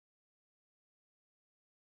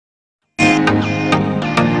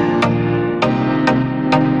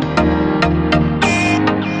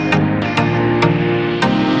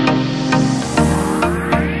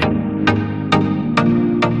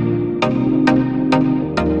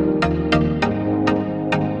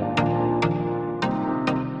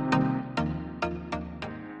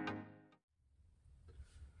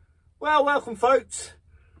Well, welcome folks,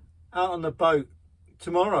 out on the boat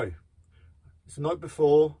tomorrow. It's the night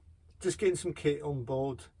before, just getting some kit on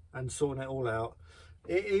board and sorting it all out.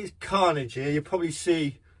 It is carnage here. You probably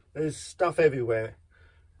see there's stuff everywhere.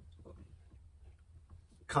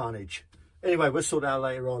 Carnage. Anyway, we'll sort it out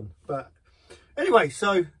later on. But anyway,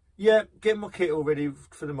 so yeah, getting my kit all ready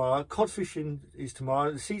for tomorrow. Cod fishing is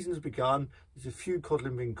tomorrow. The season's begun. There's a few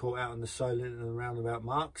codling being caught out in the Solent and around about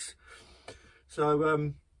marks.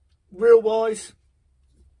 So reel wise,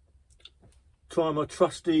 try my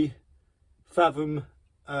trusty Fathom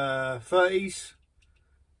 30s.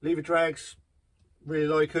 Lever drags, really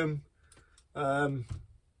like them. Yeah,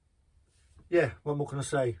 what more can I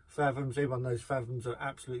say? Fathoms, everyone knows Fathoms are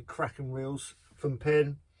absolutely cracking reels from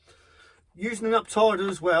Penn. Using an uptider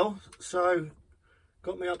as well, so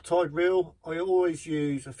got my uptide reel. I always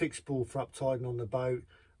use a fixed ball for uptiding on the boat.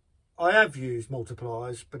 I have used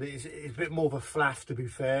multipliers, but it's a bit more of a flaff, to be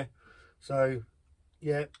fair. So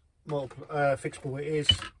yeah, fixed ball it is.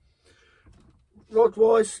 Rod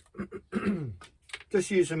wise,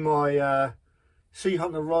 just using my Sea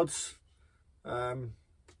Hunter rods.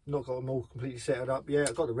 Not got them all completely set up yet.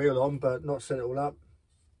 I've got the reel on, but not set it all up.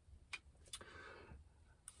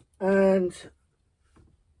 And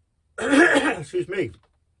excuse me,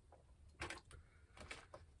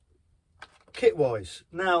 kit wise,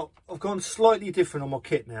 now I've gone slightly different on my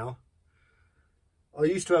kit now. I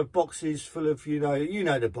used to have boxes full of, you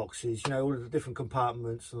know the boxes, all of the different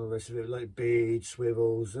compartments and all the rest of it, like beads,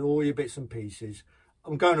 swivels, all your bits and pieces.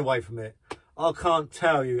 I'm going away from it. I can't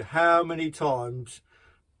tell you how many times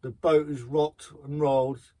the boat has rocked and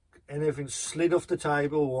rolled and everything slid off the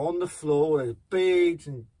table or on the floor. There's beads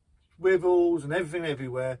and swivels and everything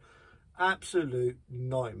everywhere. Absolute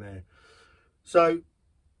nightmare. So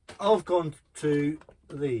I've gone to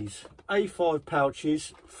these A5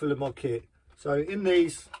 pouches full of my kit. So in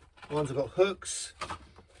these ones I've got hooks,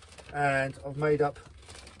 and I've made up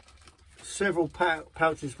several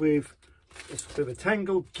pouches with this bit of a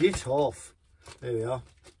tangle. Get off. There we are.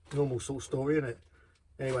 Normal sort of story, isn't it?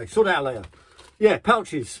 Anyway, sort it out later. Yeah,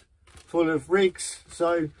 pouches full of rigs.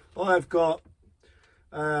 So I've got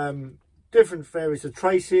different various of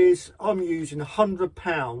traces. I'm using a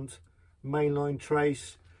 £100 mainline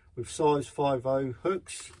trace with size 5.0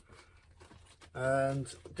 hooks,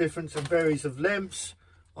 and different and varies of lengths.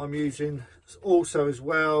 I'm using also as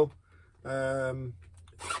well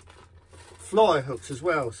fly hooks as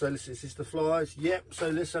well. So this is the flyers. Yep, so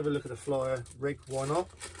let's have a look at the flyer rig, why not?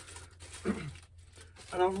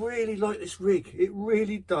 And I really like this rig. It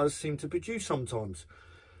really does seem to produce sometimes.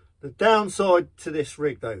 The downside to this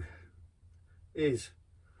rig though is,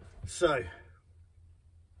 so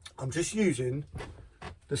I'm just using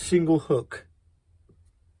the single hook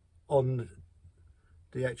on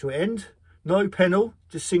the actual end. No pennel,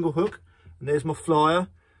 just single hook. And there's my flyer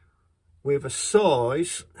with a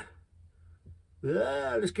size,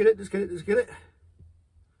 let's get it.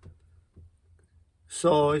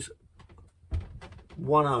 Size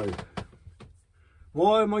 1.0.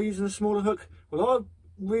 Why am I using a smaller hook? Well, I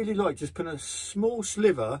really like just putting a small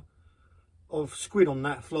sliver of squid on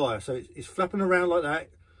that flyer, so it's flapping around like that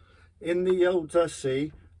in the old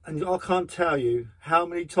sea, and I can't tell you how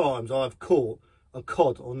many times I've caught a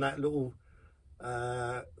cod on that little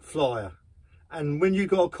flyer. And when you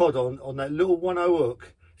got a cod on that little 1.0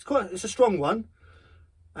 hook, it's a strong one,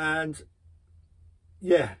 and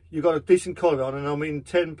yeah, you got a decent cod on, and I mean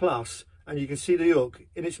 10 plus, and you can see the hook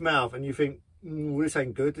in its mouth, and you think, this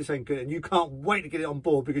ain't good, and you can't wait to get it on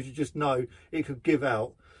board because you just know it could give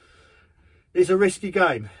out. It's a risky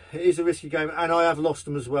game. It is a risky game, and I have lost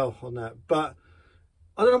them as well on that. But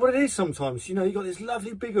I don't know what it is sometimes. You got this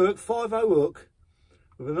lovely big hook, 5.0 hook,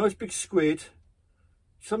 with a nice big squid.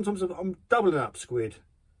 Sometimes I'm doubling up squid,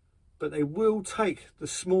 but they will take the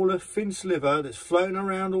smaller thin sliver that's floating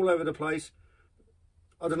around all over the place.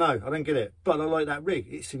 I don't know, I don't get it, but I like that rig.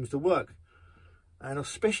 It seems to work, and I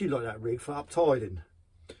especially like that rig for uptiding.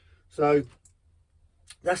 So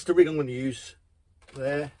that's the rig I'm going to use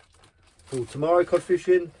there for tomorrow cod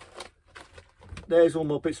fishing. There's all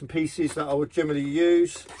my bits and pieces that I would generally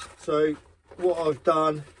use. So what I've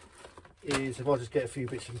done is, if I just get a few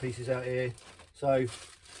bits and pieces out here, so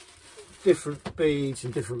different beads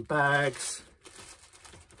in different bags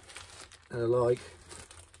and the like.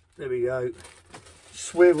 There we go.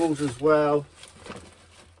 Swivels as well.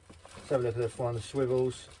 Let's have a look at one of the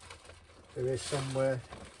swivels. There is somewhere.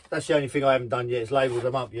 That's the only thing I haven't done yet, is labelled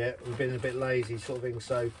them up yet. We've been a bit lazy sort of thing,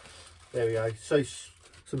 so there we go. So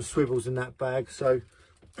some swivels in that bag. So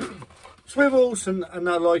swivels and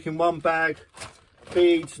they're like in one bag,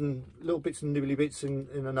 beads and little bits and nibbly bits in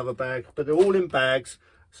another bag, but they're all in bags,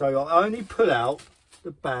 So I only pull out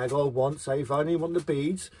the bag I want. Say if I only want the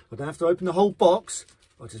beads, I don't have to open the whole box.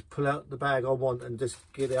 I just pull out the bag I want and just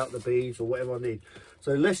get out the beads or whatever I need.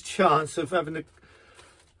 So less chance of having the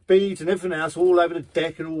beads and everything else all over the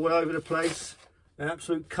deck and all over the place. An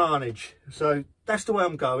absolute carnage. So that's the way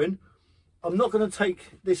I'm going. I'm not going to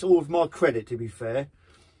take this all of my credit, to be fair.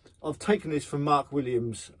 I've taken this from Mark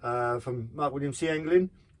Williams Sea Angling.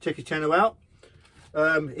 Check his channel out.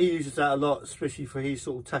 He uses that a lot, especially for his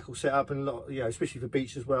sort of tackle setup and a lot, you know, especially for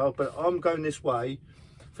beach as well. But I'm going this way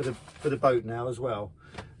for the boat now as well.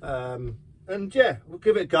 And yeah, we'll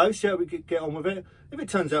give it a go, see how we get on with it. If it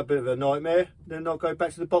turns out a bit of a nightmare, then I'll go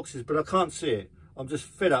back to the boxes, but I can't see it. I'm just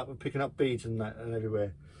fed up with picking up beads and that and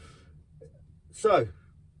everywhere. So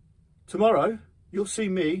tomorrow you'll see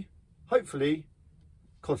me hopefully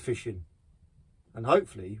cod fishing and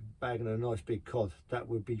hopefully bagging a nice big cod. That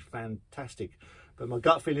would be fantastic. But my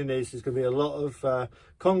gut feeling is there's going to be a lot of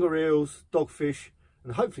conger eels, dogfish,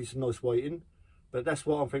 and hopefully some nice whiting. But that's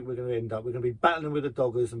what I think we're going to end up. We're going to be battling with the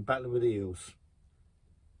doggers and battling with the eels.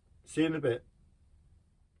 See you in a bit.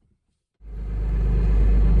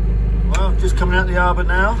 Well, just coming out the harbour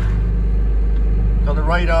now. Got the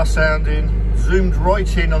radar sounding, zoomed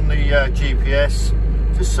right in on the GPS,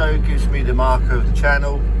 just so it gives me the marker of the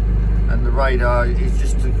channel. And the radar is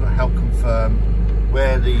just to help confirm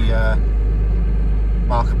where the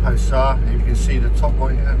marker posts are. And you can see the top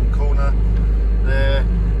right hand corner there.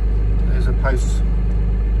 There's a post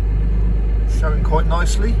showing quite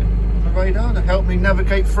nicely on the radar to help me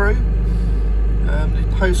navigate through.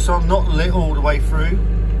 The posts are not lit all the way through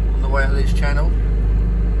on the way out of this channel.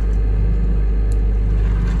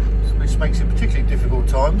 So this makes it particularly difficult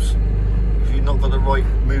times if you've not got the right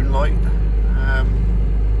moonlight.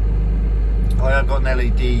 I have got an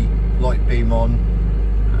LED light beam on,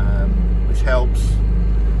 which helps.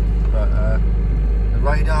 But the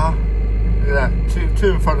radar, look at that,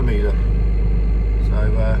 two in front of me. Look. So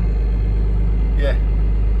yeah,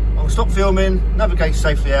 I'll stop filming, navigate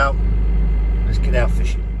safely out. Let's get out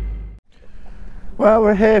fishing. Well,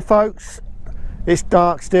 we're here, folks. It's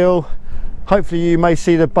dark still. Hopefully you may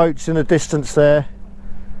see the boats in the distance there.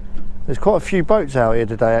 There's quite a few boats out here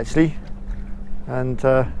today actually, and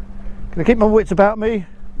gonna keep my wits about me,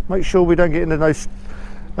 make sure we don't get into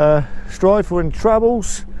no strife or in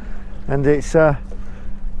troubles, and it's time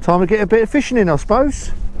to get a bit of fishing in, I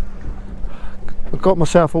suppose. I've got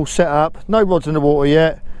myself all set up, no rods in the water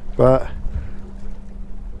yet, but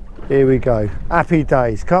here we go. Happy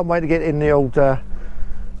days, can't wait to get in the old to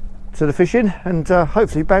the fishing and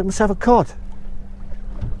hopefully bag myself a cod.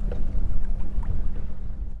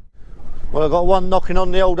 Well, I've got one knocking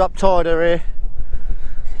on the old uptider here.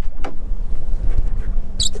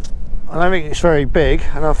 I don't think it's very big,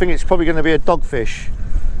 and I think it's probably going to be a dogfish.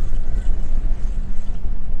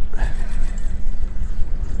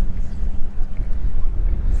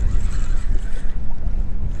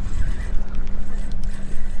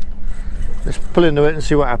 Let's pull into it and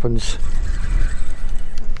see what happens.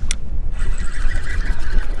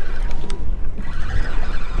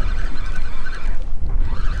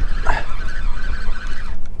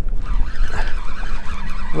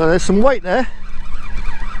 Well, there's some weight there.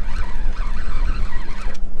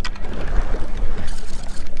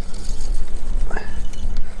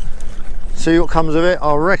 See what comes of it.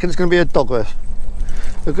 I reckon it's going to be a dogger,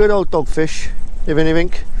 a good old dogfish, if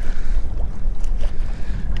anything.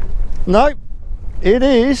 No, it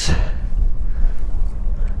is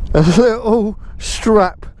a little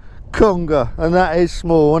strap conger, and that is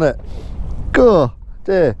small, isn't it? God,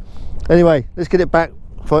 dear. Anyway, let's get it back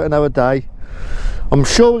for another day. I'm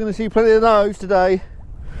sure we're going to see plenty of those today.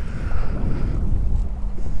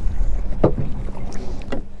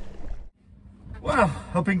 Well,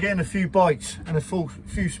 I've been getting a few bites and a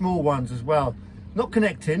few small ones as well. Not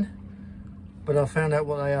connecting, but I found out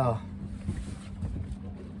what they are.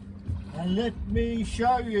 And let me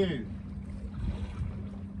show you.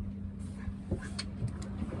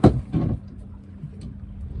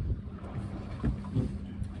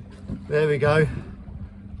 There we go.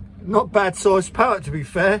 Not bad sized parrot, to be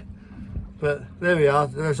fair, but there we are.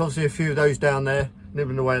 There's obviously a few of those down there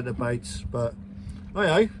nibbling away at the baits, but oh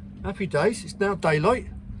yeah, happy days. It's now daylight,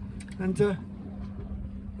 and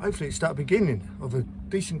hopefully it's the beginning of a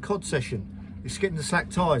decent cod session. It's getting to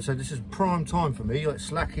slack tide, so this is prime time for me, like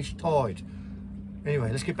slackish tide.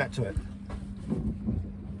 Anyway, let's get back to it.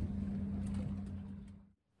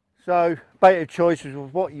 So bait of choice was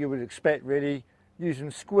what you would expect really,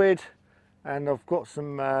 using squid, and I've got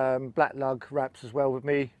some black lug wraps as well with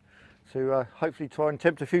me to hopefully try and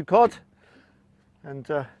tempt a few cod, and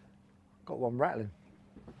got one rattling.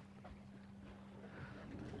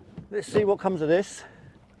 let's see what comes of this.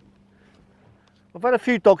 I've had a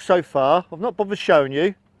few dogs so far. I've not bothered showing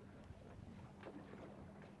you.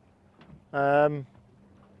 I'm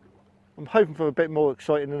hoping for a bit more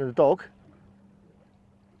exciting than a dog.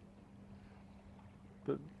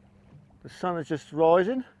 But the sun is just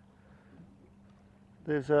rising.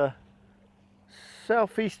 There's a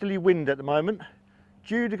southeasterly wind at the moment,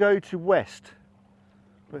 due to go to west,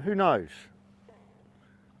 but who knows?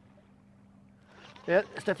 Yeah,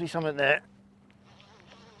 there's definitely something there.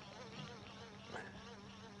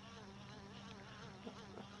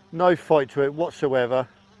 No fight to it whatsoever.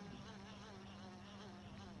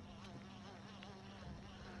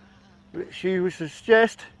 Which you would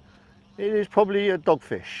suggest it is probably a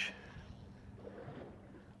dogfish.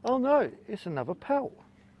 Oh no, it's another pout.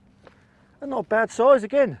 And not a bad size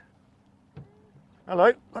again.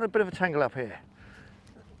 Hello, got a bit of a tangle up here.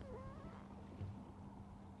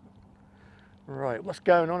 Right, what's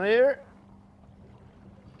going on here?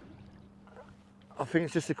 I think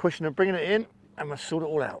it's just a question of bringing it in and we'll sort it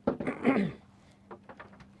all out.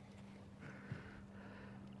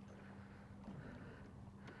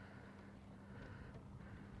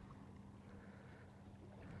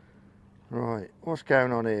 Right, what's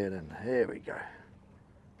going on here then? Here we go.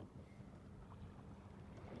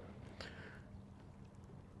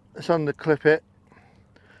 Let's underclip it.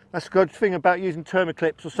 That's the good thing about using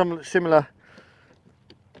thermoclips or something similar,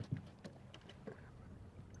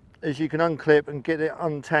 is you can unclip and get it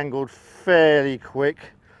untangled fairly quick,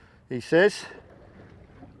 he says.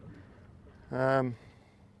 Right,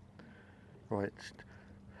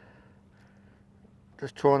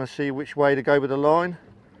 just trying to see which way to go with the line.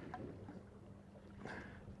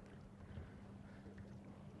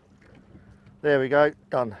 There we go,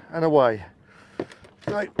 done and away.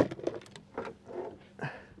 So,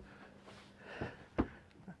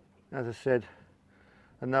 as I said,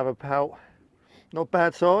 another pout, not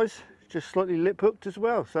bad size, just slightly lip hooked as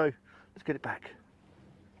well, so let's get it back.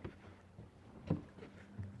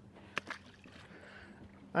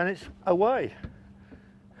 And it's away.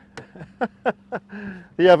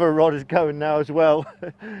 The other rod is going now as well.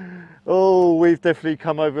 Oh, we've definitely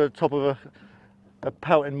come over the top of a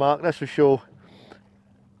pouting mark, that's for sure.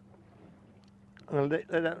 Let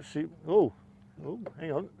that see. Oh,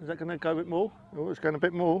 hang on, is that going to go a bit more? Oh, it's going a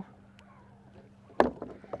bit more.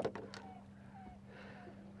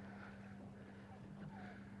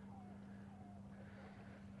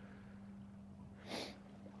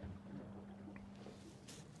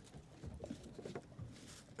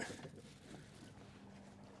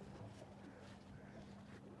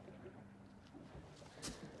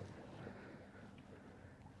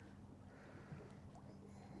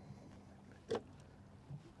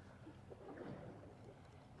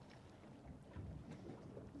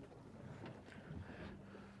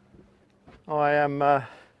 I am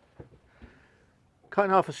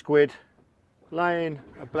cutting half a squid, laying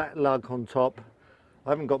a black lug on top. I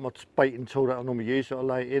haven't got my baiting tool that I normally use, so I'll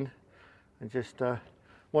lay it in and just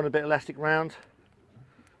want a bit of elastic round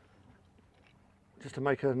just to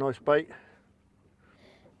make a nice bait.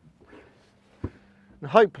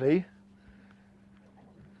 And hopefully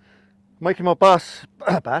making my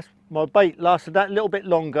my bait lasted that little bit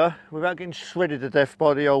longer without getting shredded to death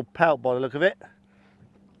by the old pout by the look of it.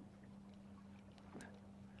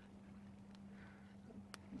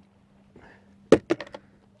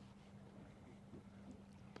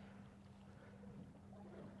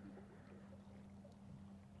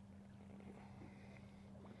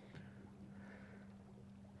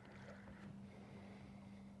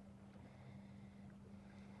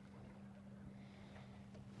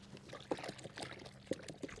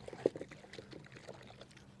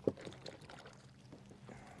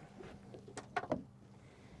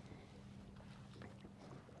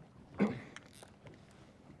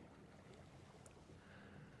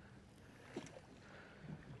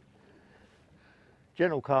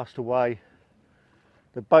 Gentle cast away.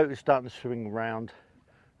 The boat is starting to swing around,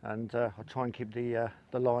 and I try and keep the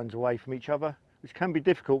lines away from each other, which can be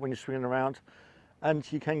difficult when you're swinging around,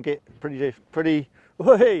 and you can get pretty.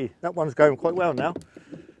 Hey, that one's going quite well now.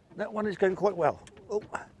 That one is going quite well. Oh,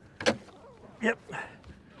 yep,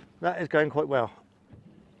 that is going quite well.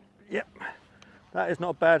 Yep, that is not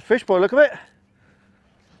a bad fish by the look of it.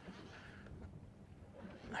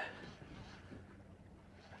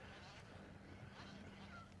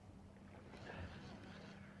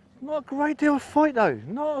 Not a great deal of fight though,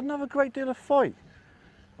 not another great deal of fight.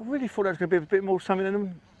 I really thought that was going to be a bit more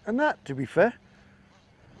something than that, to be fair.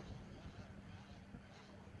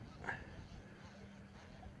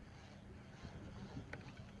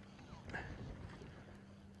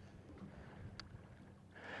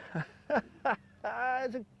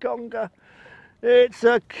 it's a conger. It's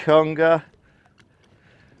a conger.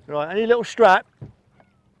 Right, any little strap?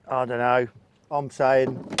 I don't know. I'm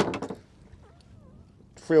saying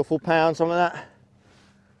 3 or 4 pounds, something like that.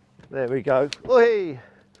 There we go. Oi!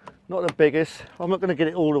 Not the biggest. I'm not going to get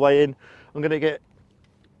it all the way in. I'm going to get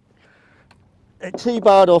it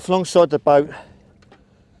T-barred off alongside the boat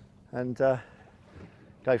and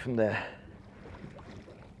go from there.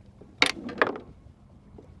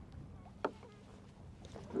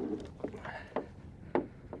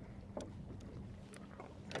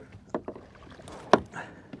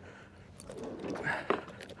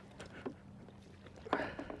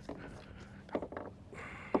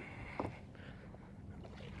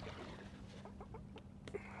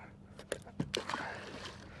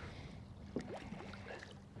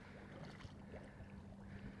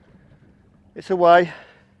 It's away.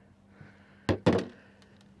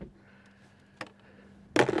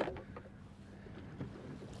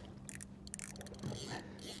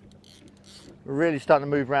 We're really starting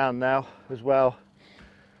to move around now as well.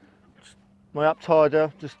 My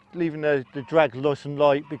uptider, just leaving the drag nice and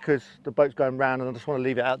light because the boat's going round and I just want to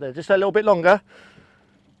leave it out there just a little bit longer.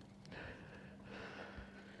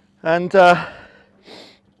 And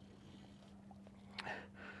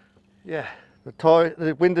yeah,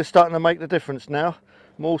 the wind is starting to make the difference now,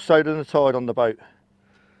 more so than the tide on the boat.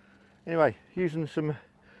 Anyway, using some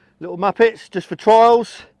little muppets just for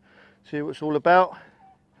trials, see what it's all about.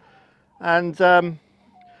 And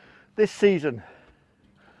this season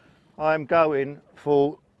I'm going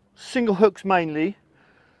for single hooks mainly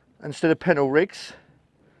instead of pennel rigs,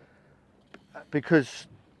 because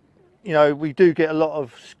you know we do get a lot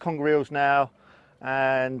of conger eels now,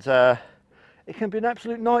 and it can be an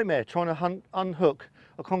absolute nightmare trying to unhook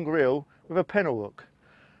a conger eel with a pennel hook.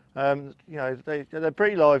 You know, they're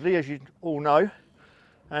pretty lively, as you all know,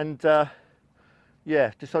 and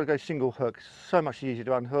yeah, decided to go single hook. It's so much easier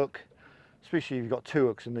to unhook, especially if you've got 2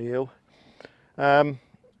 hooks in the eel.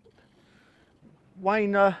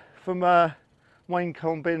 Wayne from Wayne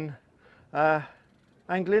Combin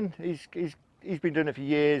Angling, he's been doing it for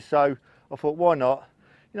years, so I thought, why not?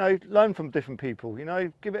 You know, learn from different people, you know,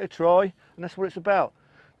 give it a try, and that's what it's about.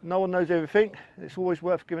 No one knows everything, it's always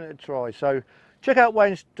worth giving it a try. So check out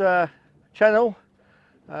Wayne's channel,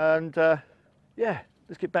 and yeah,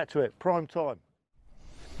 let's get back to it, prime time.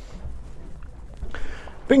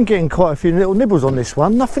 Been getting quite a few little nibbles on this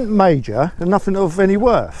one, nothing major and nothing of any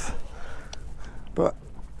worth, but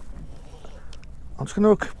I'm just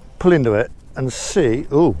going to pull into it and see.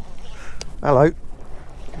 Oh, hello.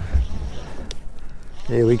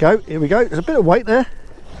 Here we go, here we go. There's a bit of weight there,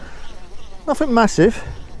 nothing massive,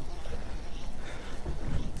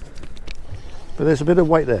 but there's a bit of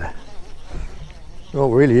weight there.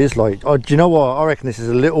 Oh, it really is light. Oh, do you know what? I reckon this is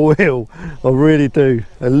a little eel. I really do.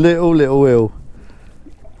 A little eel.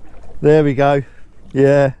 There we go.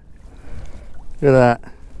 Yeah. Look at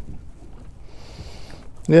that.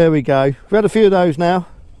 There we go. We've had a few of those now.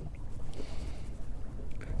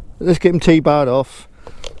 Let's get them T-barred off.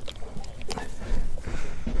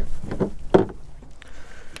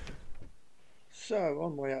 So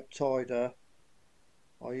on my uptider,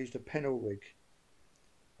 I used a pennel rig,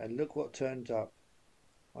 and look what turned up.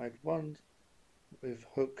 I had one with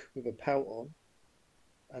hook with a pout on,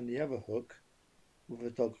 and the other hook with a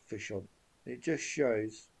dogfish on. It just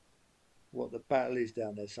shows what the battle is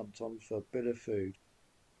down there sometimes for a bit of food.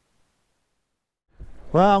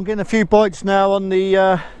 Well, I'm getting a few bites now on the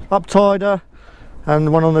uptider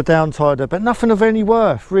and one on the downtider, but nothing of any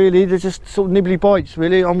worth really. They're just sort of nibbly bites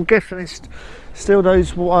really. I'm guessing it's still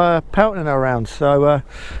those pouting around. So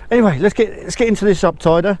anyway, let's get into this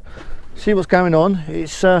uptider, see what's going on.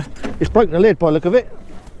 It's broken the lid by the look of it,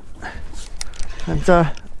 and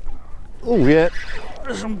oh yeah,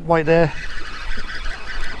 there's some weight there.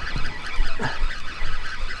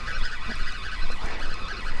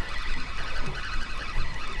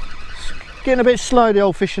 Getting a bit slow, the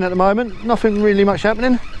old fishing at the moment, nothing really much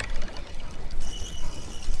happening.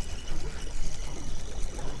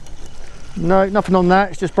 No, nothing on that,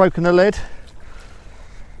 it's just broken the lid.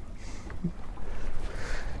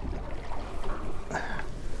 A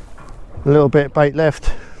little bit of bait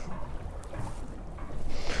left.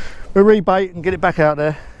 We'll rebait and get it back out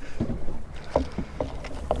there.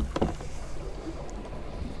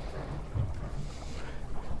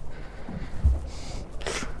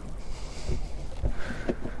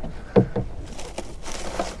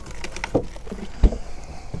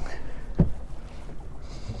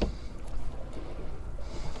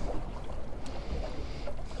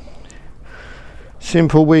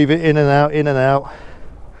 Simple, weave it in and out, in and out.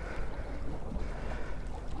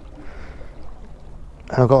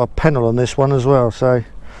 I've got a panel on this one as well, so it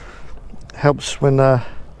helps when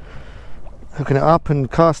hooking it up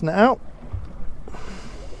and casting it out.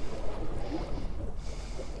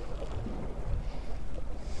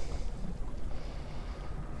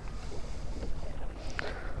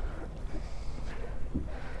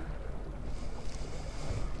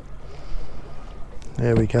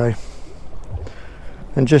 There we go.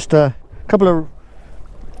 And just a couple of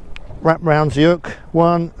wrap rounds the hook,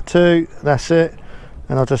 1, 2, that's it,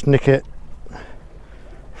 and I'll just nick it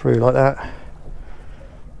through like that.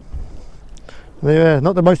 Yeah,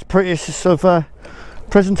 not the most prettiest of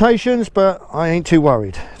presentations, but I ain't too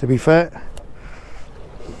worried, to be fair.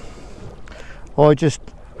 I just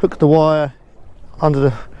hook the wire under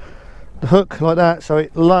the hook like that, so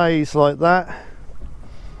it lays like that.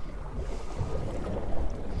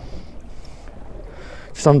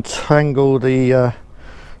 Just untangle the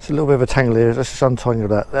it's a little bit of a tangle here. Let's just untangle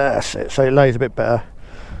that. That's it. So it lays a bit better.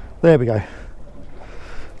 There we go.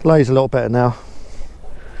 Lays a lot better now.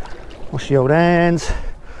 Wash the old hands.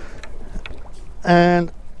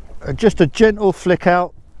 And just a gentle flick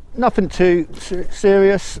out. Nothing too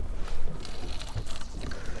serious.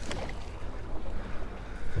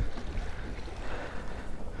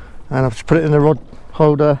 And I've just put it in the rod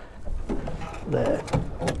holder. There.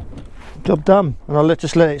 Job done. And I'll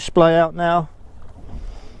just let it splay out now.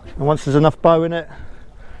 And once there's enough bow in it,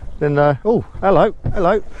 then oh, hello,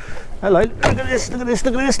 hello, hello. Look at this, look at this,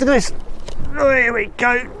 look at this, look at this. Oh, here we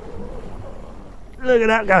go. Look at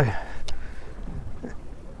that go.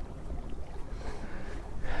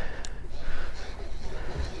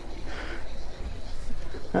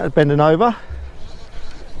 That's bending over.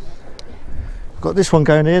 Got this one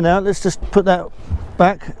going here now. Let's just put that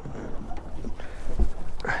back.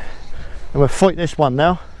 And we'll fight this one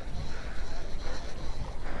now.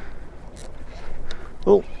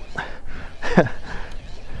 Oh.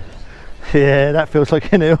 Yeah, that feels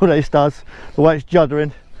like an eel, this does. The way it's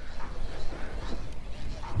juddering.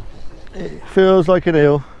 It feels like an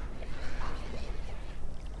eel.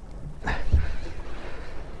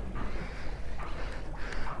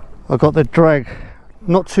 I've got the drag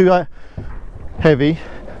not too heavy,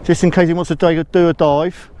 just in case he wants to do a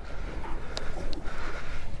dive.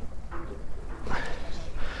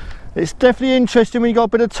 It's definitely interesting when you got a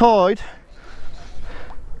bit of tide.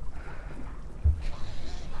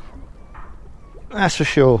 That's for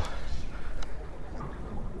sure.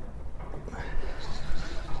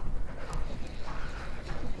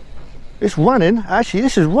 It's running. Actually,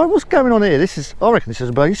 this is what's going on here. This is, I reckon, this is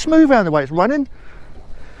very smooth around the way it's running.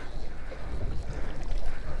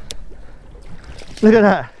 Look at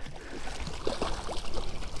that.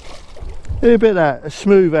 Look a bit of that, a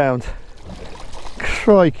smooth hound.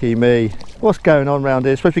 Crikey me. What's going on around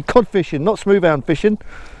here? It's supposed to be cod fishing, not smooth hound fishing.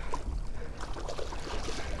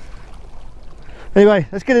 Anyway,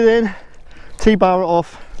 let's get it in. T-bar it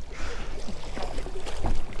off.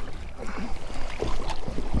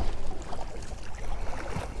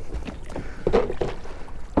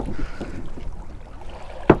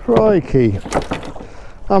 Crikey.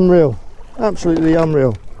 Unreal. Absolutely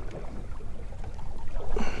unreal.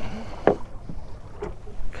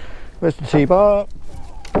 Where's the T-bar?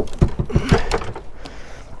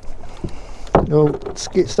 Oh,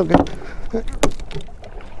 skit stuck in.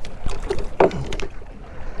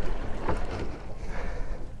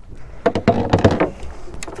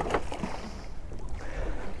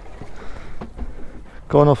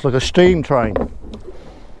 Going off like a steam train.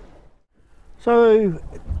 So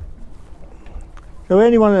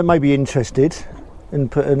anyone that may be interested in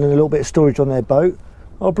putting a little bit of storage on their boat,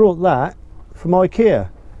 I brought that from IKEA,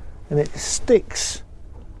 and it sticks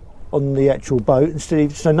on the actual boat instead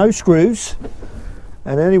of, so no screws.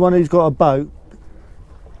 And anyone who's got a boat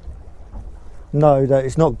know that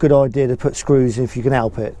it's not a good idea to put screws if you can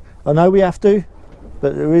help it. I know we have to,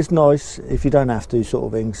 but it is nice if you don't have to, sort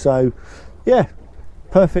of thing. So yeah,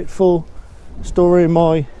 perfect for storing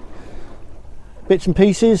my bits and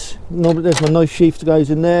pieces. Normally there's my knife sheath that goes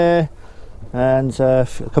in there, and a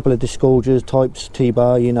couple of disgorgers, types,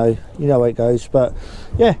 T-bar, you know how it goes. But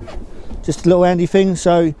yeah, just a little handy thing,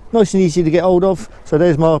 so nice and easy to get hold of. So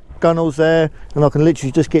there's my gunnels there, and I can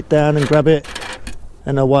literally just get down and grab it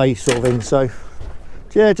and away, sort of thing. So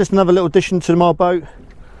yeah, just another little addition to my boat.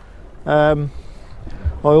 I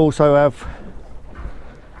also have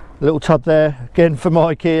a little tub there, again from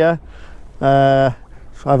IKEA. I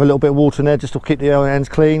have a little bit of water in there just to keep the hands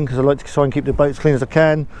clean, because I like to try and keep the boat as clean as I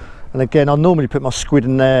can. And again, I normally put my squid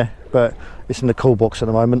in there, but it's in the cool box at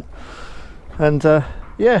the moment. And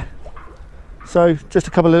yeah, so just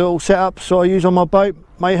a couple of little setups that I use on my boat.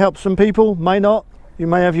 May help some people, may not. You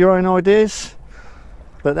may have your own ideas.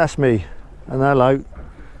 but that's me. And hello,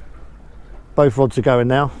 both rods are going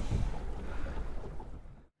now.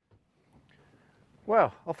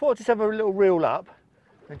 Well, I thought I'd just have a little reel up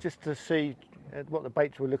and just to see what the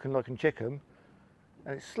baits were looking like and check them.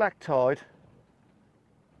 And it's slack tide,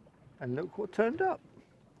 and look what turned up.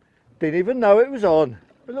 Didn't even know it was on.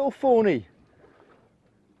 A little fawny.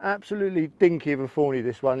 Absolutely dinky of a fawny,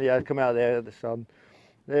 this one. Yeah, come out there at the sun.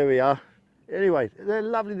 There we are. Anyway, they're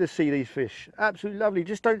lovely to see, these fish. Absolutely lovely.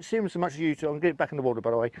 Just don't see them so much as you two. I'm going to get it back in the water, by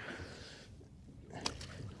the way.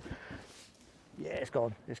 Yeah, it's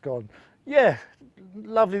gone. It's gone. Yeah,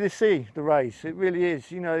 lovely to see the rays. It really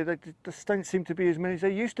is. You know, they just don't seem to be as many as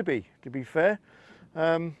they used to be fair.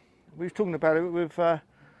 We were talking about it with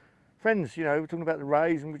friends, you know, we're talking about the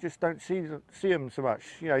rays, and we just don't see them so much,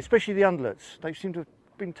 you know, especially the undulates. They seem to have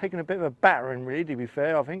been taking a bit of a battering, really, to be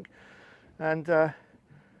fair, I think. And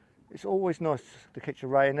it's always nice to catch a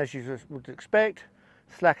ray, and as you would expect,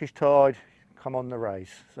 slackish tide, come on the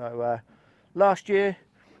rays. So last year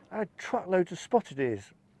I had truckloads of spotted ears.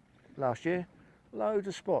 Last year, loads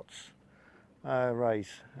of spots, rays,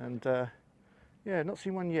 and yeah, not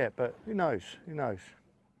seen one yet, but who knows, who knows.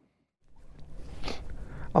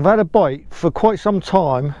 I've had a bite for quite some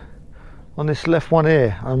time on this left one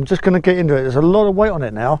here. I'm just going to get into it. There's a lot of weight on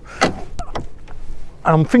it now, and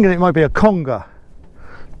I'm thinking it might be a conger,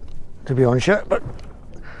 to be honest, but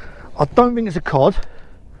I don't think it's a cod,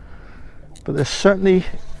 but there's certainly,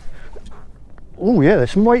 oh yeah,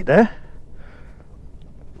 there's some weight there.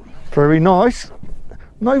 Very nice.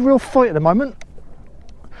 No real fight at the moment,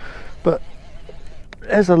 but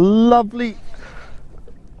there's a lovely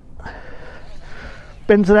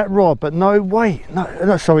bend to that rod, but no weight.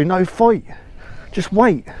 No, sorry, no fight. Just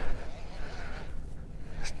weight.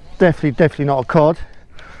 It's definitely not a cod.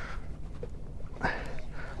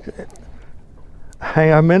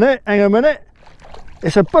 Hang on a minute.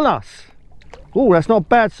 It's a bullace. Oh, that's not a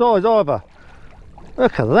bad size either.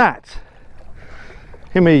 Look at that.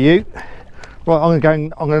 Give me you. Right, I'm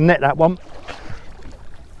gonna net that one.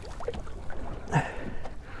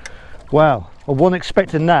 Wow, I wasn't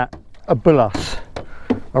expecting that, a bullace.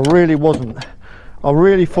 I really wasn't. I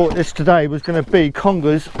really thought this today was going to be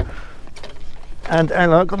congers, and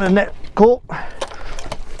I got a net caught.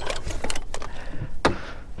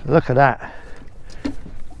 Look at that.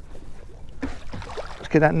 Let's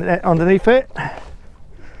get that net underneath it.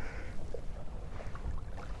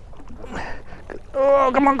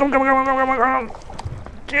 Oh, come on.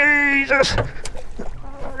 Jesus.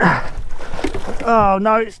 Oh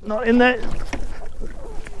no, it's not in there.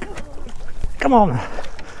 Come on.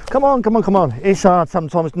 It's hard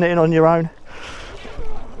sometimes netting on your own.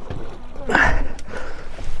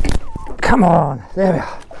 Come on, there we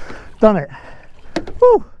are. Done it.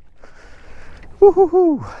 Woo.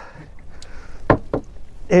 Woo-hoo-hoo.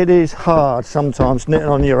 It is hard sometimes netting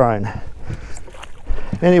on your own.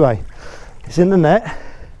 Anyway, it's in the net.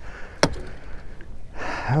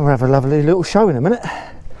 We'll have a lovely little show in a minute.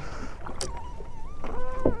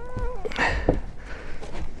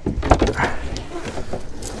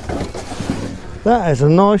 That is a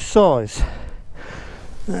nice size.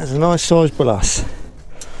 That's a nice size bullace.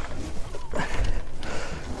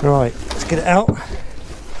 Right, let's get it out.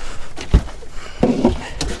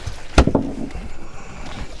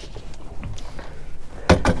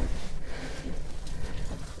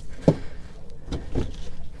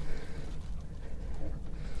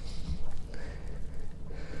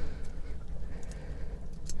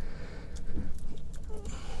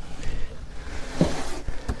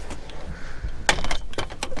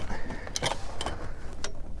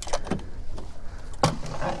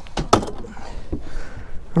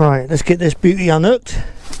 Right, let's get this beauty unhooked.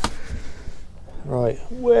 Right,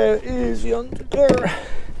 where is the unhooker?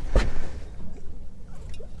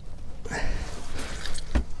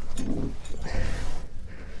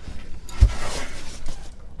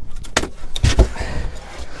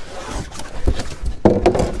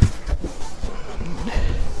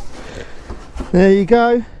 There you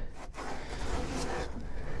go.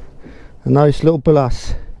 A nice little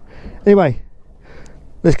bullace. Anyway,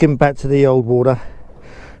 let's get him back to the old water.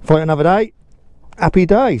 Fight another day. Happy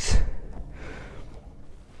days.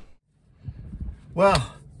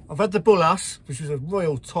 Well, I've had the bullace, which was a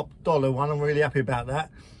royal top dollar one. I'm really happy about that.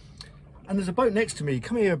 And there's a boat next to me.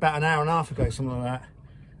 Come here about an hour and a half ago, something like that.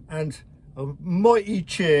 And a mighty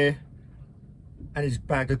cheer and his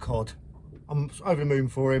bag of cod. I'm over the moon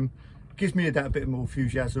for him. Gives me that bit more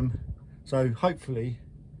enthusiasm. So hopefully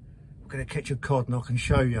I'm going to catch a cod and I can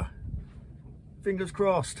show you. Fingers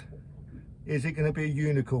crossed. Is it going to be a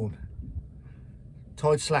unicorn?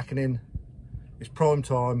 Tide slackening. It's prime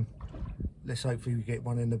time. let's hopefully we get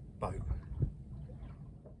one in the boat.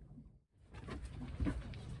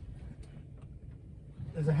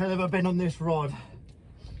 There's a hell of a bend on this rod,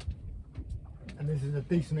 and this is a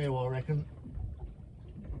decent eel, I reckon.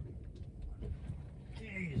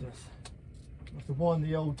 Jesus, must have wind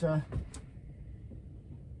the old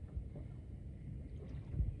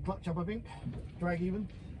clutch up, I think, drag even.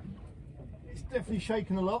 It's definitely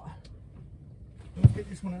shaking a lot. Let's get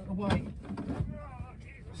this one out of the way. Oh,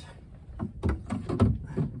 Jesus.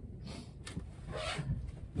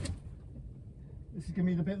 This is giving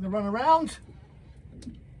me the bit of the run around.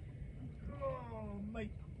 Oh, mate,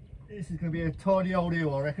 this is going to be a tidy old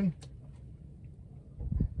eel, I reckon.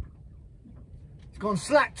 It's gone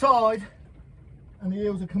slack tide, and the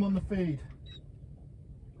eels have come on the feed.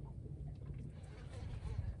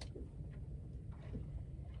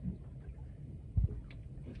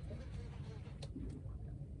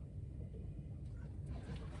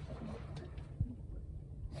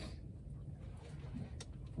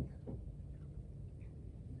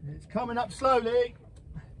 It's coming up slowly.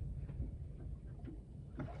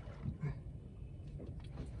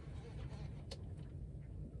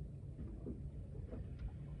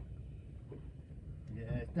 Yeah,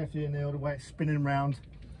 it's definitely in there the way it's spinning around.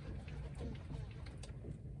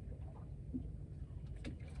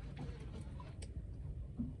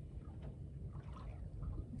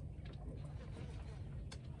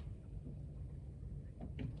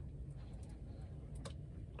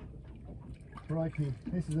 Crikey,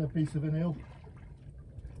 this is a piece of an eel.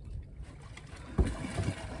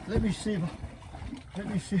 Let me see.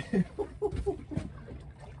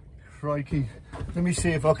 Crikey, let me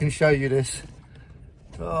see if I can show you this.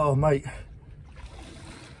 Oh, mate.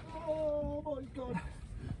 Oh my God.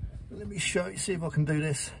 Let me show you, see if I can do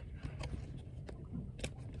this.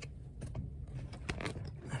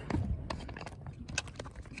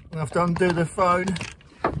 I have to undo the phone.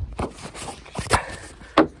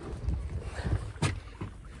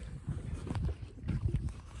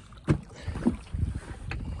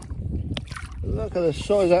 Look at the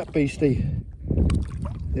size of that beastie.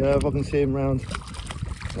 Yeah, if I can see him round.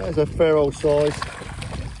 There's a fair old size.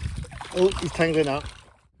 Oh, he's tangling up.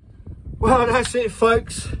 Well, that's it,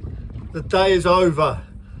 folks. The day is over.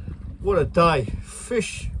 What a day.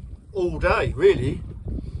 Fish all day, really.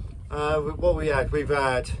 What we've had,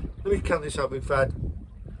 let me count this up. We've had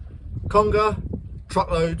conger,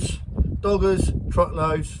 truckloads, doggers,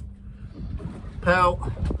 truckloads, pout,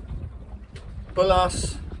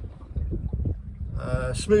 bullass,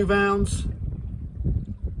 smooth hounds.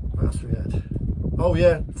 What else we had? Oh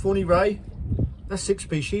yeah, Fawny Ray. That's 6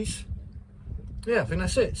 species. Yeah, I think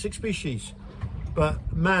that's it, 6 species.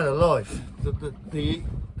 But man alive, the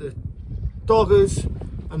doggers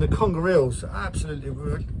and the conger eels are absolutely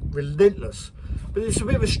relentless. But it's a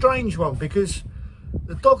bit of a strange one because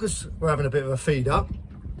the doggers were having a bit of a feed up,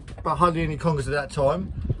 but hardly any congers at that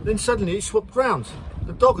time. Then suddenly it swapped round.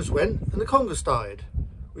 The doggers went and the congers started,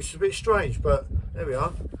 which is a bit strange, but there we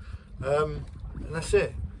are. And that's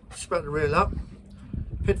it. Just about to reel up,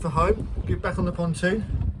 head for home, get back on the pontoon,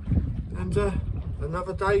 and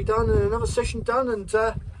another day done and another session done. And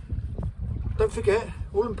don't forget,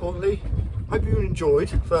 all importantly, hope you enjoyed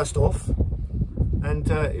first off, and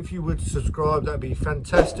if you would subscribe, that'd be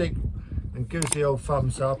fantastic, and give us the old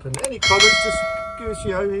thumbs up, and any comments, just give us,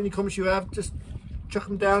 any comments you have, just chuck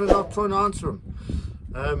them down and I'll try and answer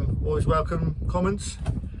them. Always welcome comments,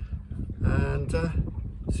 and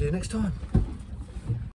see you next time.